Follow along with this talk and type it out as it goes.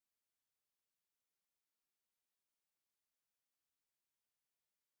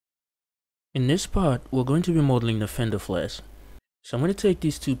In this part, we're going to be modeling the fender flares. So I'm going to take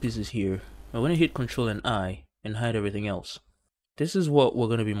these two pieces here. I'm going to hit Ctrl and I and hide everything else. This is what we're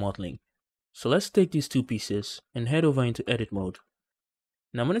going to be modeling. So let's take these two pieces and head over into edit mode.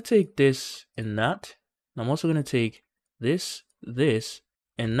 Now I'm going to take this and that. And I'm also going to take this,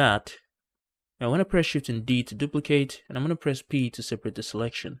 and that. And I'm going to press Shift and D to duplicate, and I'm going to press P to separate the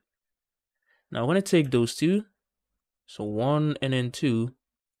selection. Now I'm going to take those two. So one and then two.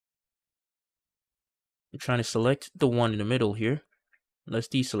 I'm trying to select the one in the middle here. Let's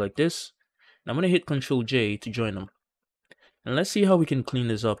deselect this. And I'm going to hit Ctrl J to join them. And let's see how we can clean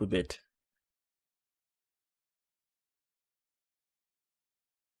this up a bit.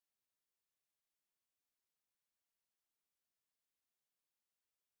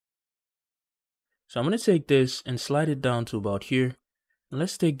 So I'm going to take this and slide it down to about here. And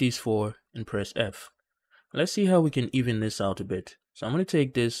let's take these four and press F. Let's see how we can even this out a bit. So I'm going to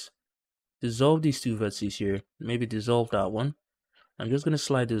take this, dissolve these two vertices here, maybe dissolve that one. I'm just going to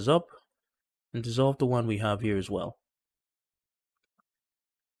slide this up and dissolve the one we have here as well.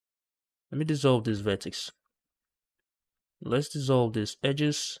 Let me dissolve this vertex. Let's dissolve these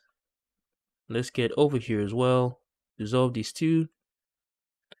edges. Let's get over here as well. Dissolve these two.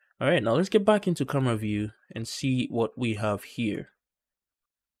 Alright, now let's get back into camera view and see what we have here.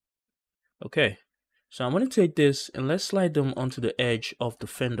 Okay, so I'm going to take this and let's slide them onto the edge of the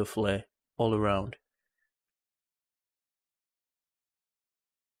fender flare all around.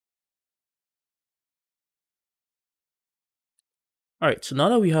 Alright, so now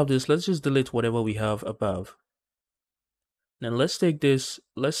that we have this, let's just delete whatever we have above. Then let's take this,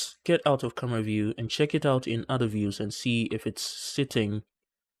 let's get out of camera view and check it out in other views and see if it's sitting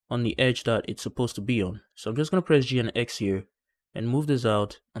on the edge that it's supposed to be on. So I'm just going to press G and X here and move this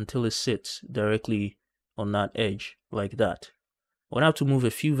out until it sits directly on that edge like that. I'm going to have to move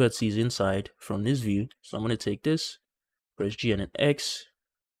a few vertices inside from this view. So I'm going to take this, press G and X.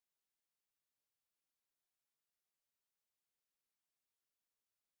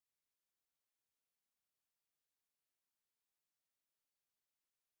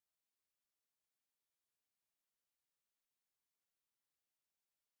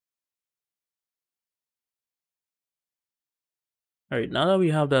 Alright, now that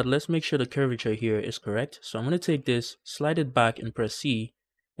we have that, let's make sure the curvature here is correct. So I'm going to take this, slide it back and press C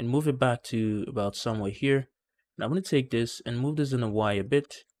and move it back to about somewhere here. Now I'm going to take this and move this in a Y a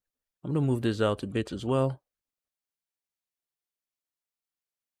bit. I'm going to move this out a bit as well.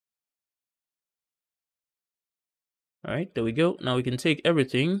 Alright, there we go. Now we can take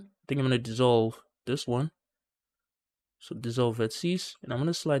everything. I think I'm going to dissolve this one. So dissolve vertices, and I'm going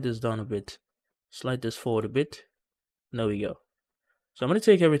to slide this down a bit. Slide this forward a bit. There we go. So I'm going to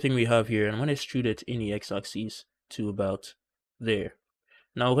take everything we have here and I'm going to extrude it in the x-axis to about there.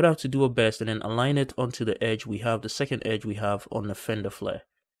 Now we're going to have to do our best and then align it onto the edge we have, the second edge we have on the fender flare.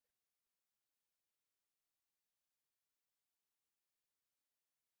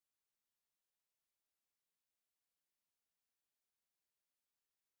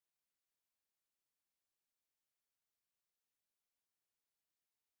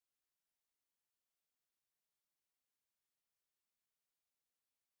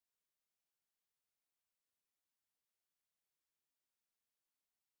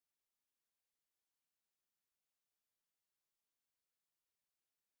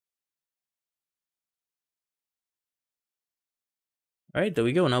 Alright, there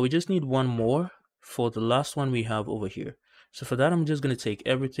we go. Now we just need one more for the last one we have over here. So for that, I'm just going to take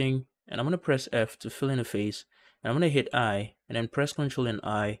everything and I'm going to press F to fill in the face. And I'm going to hit I and then press Ctrl and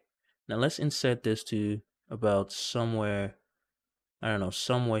I. Now let's insert this to about somewhere, I don't know,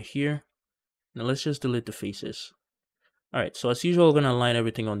 somewhere here. Now let's just delete the faces. Alright, so as usual, we're going to align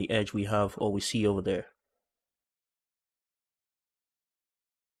everything on the edge we have or we see over there.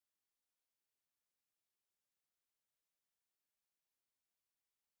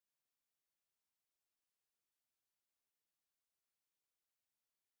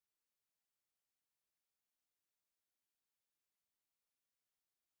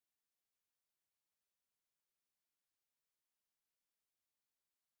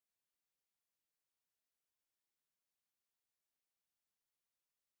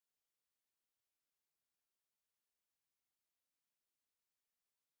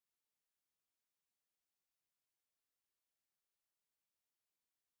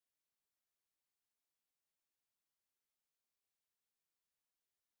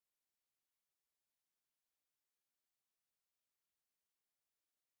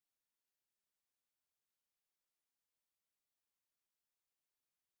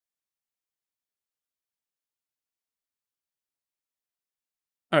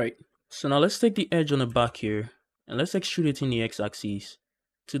 Alright, So now let's take the edge on the back here and let's extrude it in the x-axis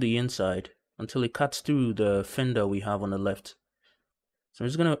to the inside until it cuts through the fender we have on the left. So I'm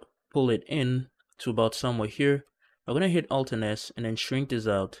just gonna pull it in to about somewhere here. I'm gonna hit Alt and S and then shrink this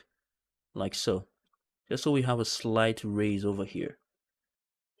out like so, just so we have a slight raise over here.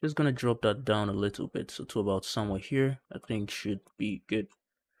 Just gonna drop that down a little bit, so to about somewhere here, I think should be good.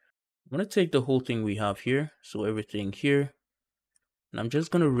 I'm gonna take the whole thing we have here, so everything here, and I'm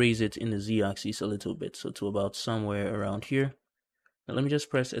just gonna raise it in the z-axis a little bit, so to about somewhere around here. Now let me just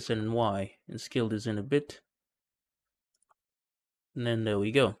press S and Y and scale this in a bit, and then there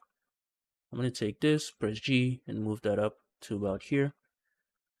we go. I'm gonna take this, press G, and move that up to about here.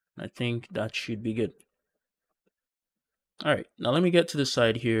 I think that should be good. Alright, now let me get to the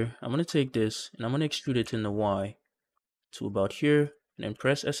side here. I'm gonna take this and I'm gonna extrude it in the Y to about here, and then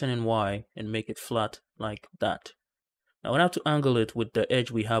press S and Y and make it flat like that. Now I'm gonna have to angle it with the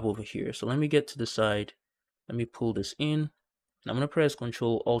edge we have over here. So let me get to the side. Let me pull this in. And I'm gonna press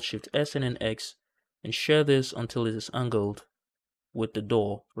Ctrl Alt Shift S and then X and share this until it is angled with the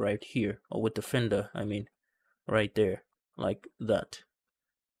door right here, or with the fender, I mean, right there, like that.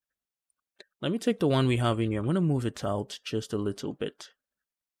 Let me take the one we have in here. I'm gonna move it out just a little bit.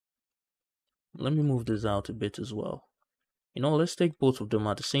 Let me move this out a bit as well. You know, let's take both of them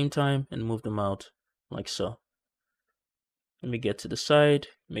at the same time and move them out like so. Let me get to the side,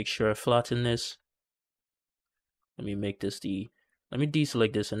 make sure I flatten this. Let me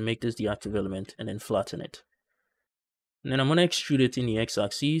deselect this and make this the active element and then flatten it. And then I'm gonna extrude it in the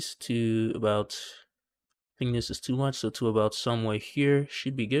x-axis to about, I think this is too much, so to about somewhere here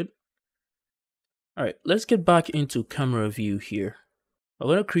should be good. Alright, let's get back into camera view here. I'm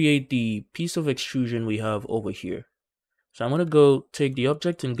gonna create the piece of extrusion we have over here. So I'm going to go take the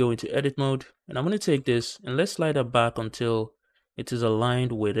object and go into edit mode, and I'm going to take this and let's slide it back until it is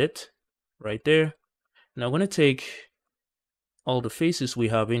aligned with it right there. And I'm going to take all the faces we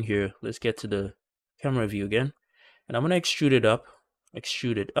have in here. Let's get to the camera view again, and I'm going to extrude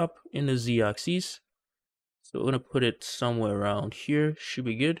it up in the z-axis. So we're going to put it somewhere around here, should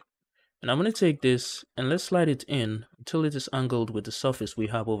be good. And I'm going to take this and let's slide it in until it is angled with the surface we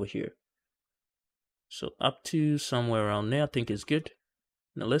have over here. So up to somewhere around there, I think is good.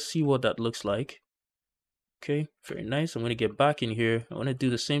 Now let's see what that looks like. Okay, very nice. I'm going to get back in here. I want to do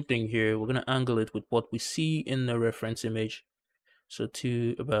the same thing here. We're going to angle it with what we see in the reference image. So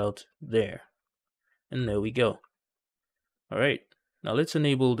to about there. And there we go. All right. Now let's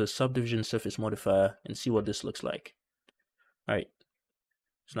enable the subdivision surface modifier and see what this looks like. All right.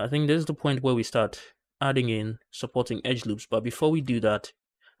 So I think this is the point where we start adding in supporting edge loops. But before we do that,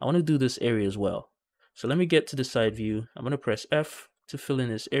 I want to do this area as well. So let me get to the side view. I'm going to press F to fill in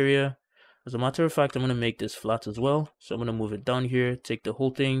this area. As a matter of fact, I'm going to make this flat as well. So I'm going to move it down here, take the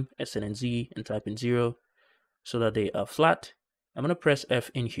whole thing, S and Z, and type in 0 so that they are flat. I'm going to press F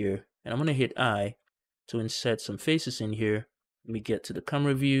in here, and I'm going to hit I to insert some faces in here. Let me get to the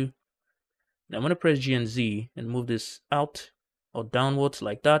camera view. Now I'm going to press G and Z and move this out or downwards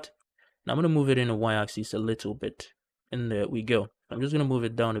like that. Now I'm going to move it in the y-axis a little bit. And there we go. I'm just going to move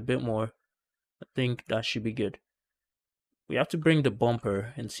it down a bit more. I think that should be good. We have to bring the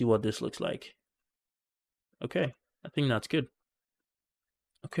bumper and see what this looks like. Okay, I think that's good.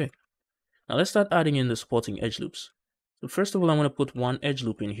 Okay, now let's start adding in the supporting edge loops. So first of all, I'm going to put one edge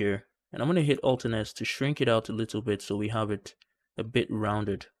loop in here, and I'm going to hit Alt and S to shrink it out a little bit so we have it a bit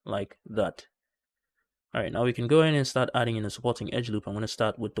rounded like that. Alright, now we can go ahead and start adding in a supporting edge loop. I'm going to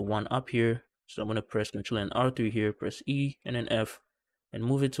start with the one up here. So I'm going to press Ctrl and R3 here, press E and then F, and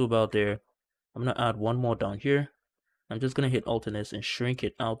move it to about there. I'm going to add one more down here. I'm just going to hit Alt and S and shrink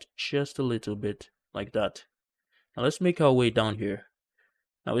it out just a little bit like that. Now let's make our way down here.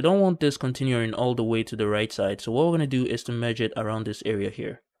 Now we don't want this continuing all the way to the right side. So what we're going to do is to merge it around this area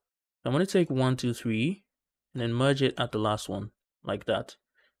here. I'm going to take 1, 2, 3 and then merge it at the last one like that.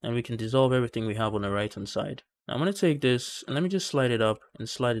 And we can dissolve everything we have on the right hand side. Now I'm going to take this and let me just slide it up and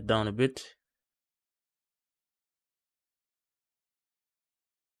slide it down a bit.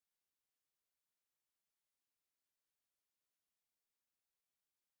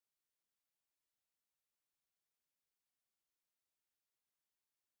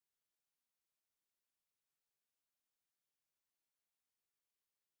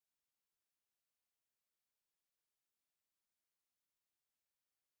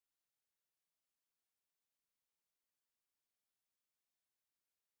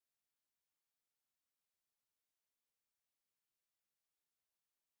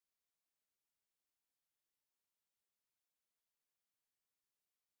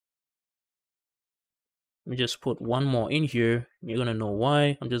 Let me just put one more in here. You're gonna know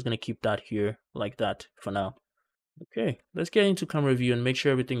why. I'm just gonna keep that here like that for now. Okay, let's get into camera view and make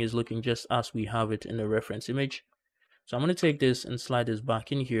sure everything is looking just as we have it in the reference image. So I'm gonna take this and slide this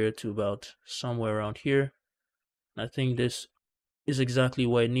back in here to about somewhere around here. I think this is exactly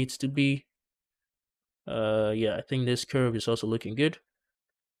where it needs to be. Yeah, I think this curve is also looking good.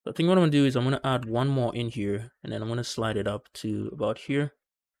 I think what I'm gonna do is I'm gonna add one more in here, and then I'm gonna slide it up to about here.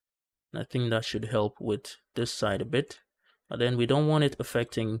 And I think that should help with this side a bit. But then we don't want it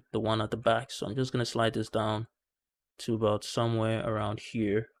affecting the one at the back, so I'm just gonna slide this down to about somewhere around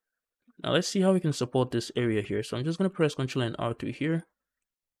here. Now let's see how we can support this area here. So I'm just gonna press Ctrl and R through here,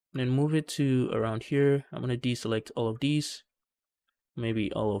 and then move it to around here. I'm gonna deselect all of these,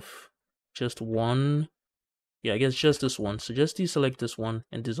 maybe all of just one. Yeah, I guess just this one. So just deselect this one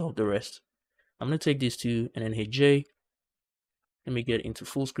and dissolve the rest. I'm gonna take these two and then hit J. Let me get into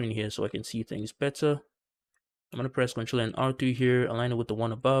full screen here so I can see things better. I'm gonna press Ctrl and R through here, align it with the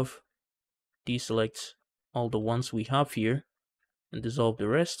one above, deselect all the ones we have here, and dissolve the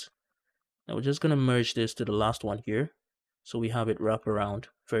rest. Now we're just gonna merge this to the last one here, so we have it wrap around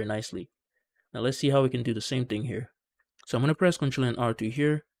very nicely. Now let's see how we can do the same thing here. So I'm gonna press Ctrl and R through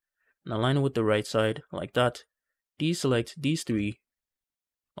here, and align it with the right side like that. Deselect these three,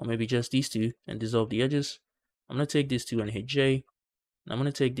 or maybe just these two, and dissolve the edges. I'm gonna take these two and hit J. And I'm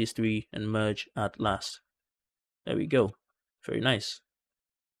gonna take these three and merge at last. There we go. Very nice.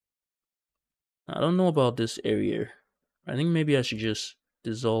 I don't know about this area. I think maybe I should just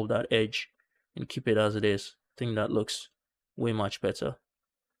dissolve that edge and keep it as it is. I think that looks way much better.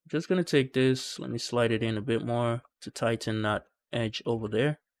 I'm just gonna take this, let me slide it in a bit more to tighten that edge over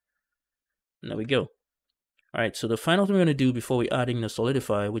there. And there we go. Alright, so the final thing we're gonna do before we add in the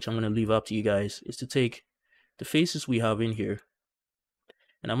solidify, which I'm gonna leave up to you guys, is to take the faces we have in here.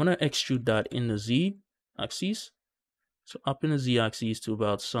 And I'm gonna extrude that in the Z axis. So up in the Z axis to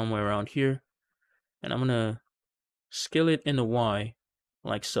about somewhere around here. And I'm gonna scale it in the Y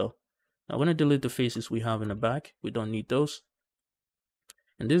like so. Now I'm gonna delete the faces we have in the back. We don't need those.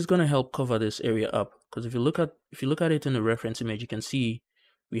 And this is gonna help cover this area up. Because if you look at it in the reference image, you can see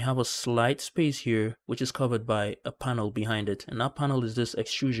we have a slight space here which is covered by a panel behind it. And that panel is this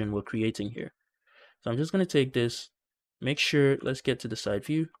extrusion we're creating here. So I'm just gonna take this, make sure, let's get to the side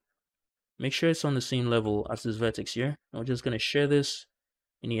view. Make sure it's on the same level as this vertex here. And we're just going to share this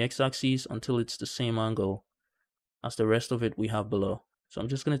in the x-axis until it's the same angle as the rest of it we have below. So I'm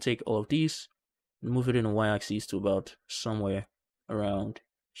just going to take all of these and move it in the y-axis to about somewhere around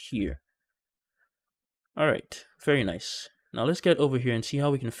here. All right, very nice. Now let's get over here and see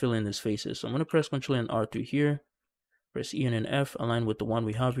how we can fill in these faces. So I'm going to press Ctrl and R through here, press E and then F, align with the one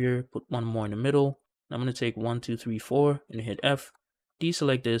we have here, put one more in the middle. I'm going to take 1, 2, 3, 4 and hit F.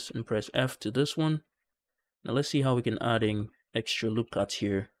 Deselect this and press F to this one. Now let's see how we can add in extra loop cuts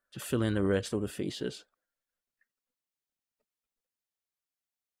here to fill in the rest of the faces.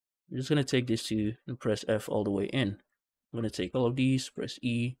 I'm just going to take these two and press F all the way in. I'm going to take all of these, press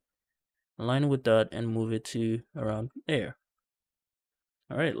E, align it with that and move it to around there.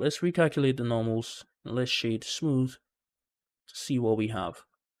 Alright, let's recalculate the normals and let's shade smooth to see what we have.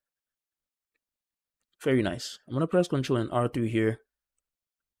 Very nice. I'm going to press Ctrl and R through here,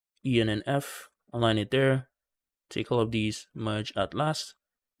 E and then F, align it there, take all of these, merge at last,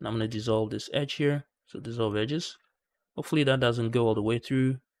 and I'm going to dissolve this edge here, so dissolve edges. Hopefully that doesn't go all the way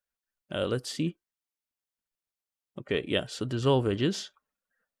through. Let's see. Okay, yeah, so dissolve edges.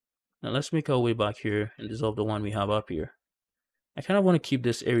 Now let's make our way back here and dissolve the one we have up here. I kind of want to keep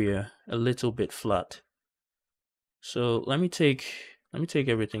this area a little bit flat. So let me take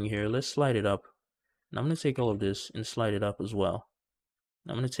everything here, let's slide it up. And I'm going to take all of this and slide it up as well.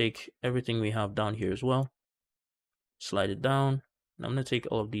 I'm going to take everything we have down here as well, slide it down, and I'm going to take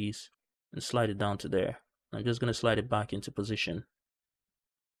all of these and slide it down to there. I'm just going to slide it back into position.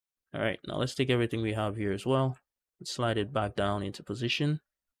 Alright, now let's take everything we have here as well and slide it back down into position.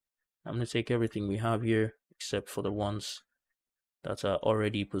 I'm going to take everything we have here except for the ones that are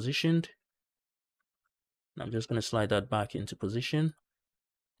already positioned. And I'm just going to slide that back into position. And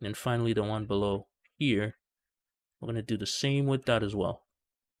then finally the one below here, we're going to do the same with that as well.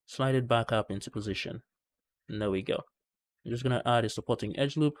 Slide it back up into position. And there we go. I'm just going to add a supporting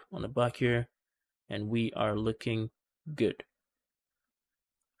edge loop on the back here. And we are looking good.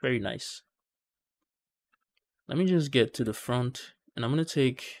 Very nice. Let me just get to the front. And I'm going to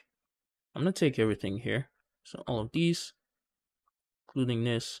take everything here. So all of these, including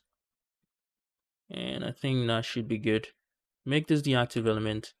this. And I think that should be good. Make this the active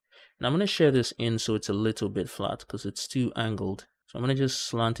element. And I'm going to share this in so it's a little bit flat because it's too angled. So I'm going to just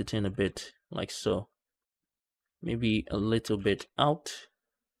slant it in a bit like so. maybe a little bit out.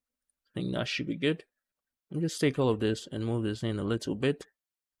 I think that should be good. And just take all of this and move this in a little bit.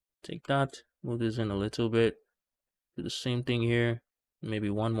 Take that, move this in a little bit. Do the same thing here, maybe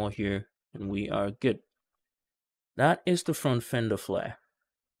one more here, and we are good. That is the front fender flare.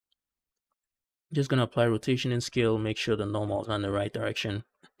 Just gonna apply rotation and scale, make sure the normal is in the right direction.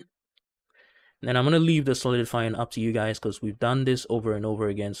 Then I'm going to leave the solidifying up to you guys because we've done this over and over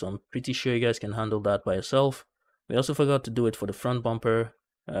again. So I'm pretty sure you guys can handle that by yourself. We also forgot to do it for the front bumper.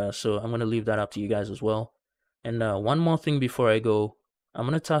 So I'm going to leave that up to you guys as well. And one more thing before I go, I'm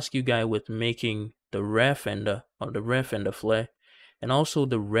going to task you guys with making the rear fender or the rear fender flare and also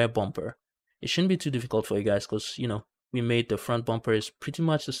the rear bumper. It shouldn't be too difficult for you guys because, you know, we made the front bumper is pretty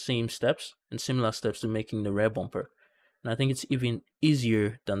much the same steps and similar steps to making the rear bumper. And I think it's even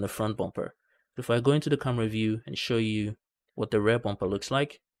easier than the front bumper. If I go into the camera view and show you what the rear bumper looks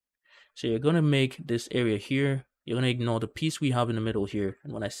like. So you're going to make this area here. You're going to ignore the piece we have in the middle here.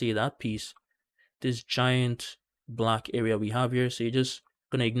 And when I say that piece, this giant black area we have here. So you're just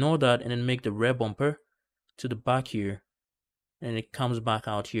going to ignore that and then make the rear bumper to the back here. And it comes back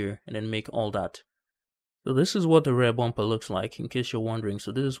out here and then make all that. So this is what the rear bumper looks like in case you're wondering.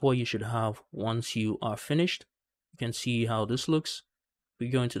 So this is what you should have once you are finished. You can see how this looks. We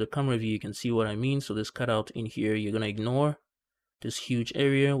go into the camera view, you can see what I mean. So this cutout in here, you're going to ignore this huge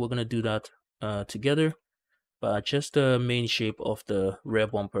area. We're going to do that together. But just the main shape of the rear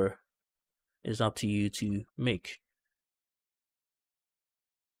bumper is up to you to make.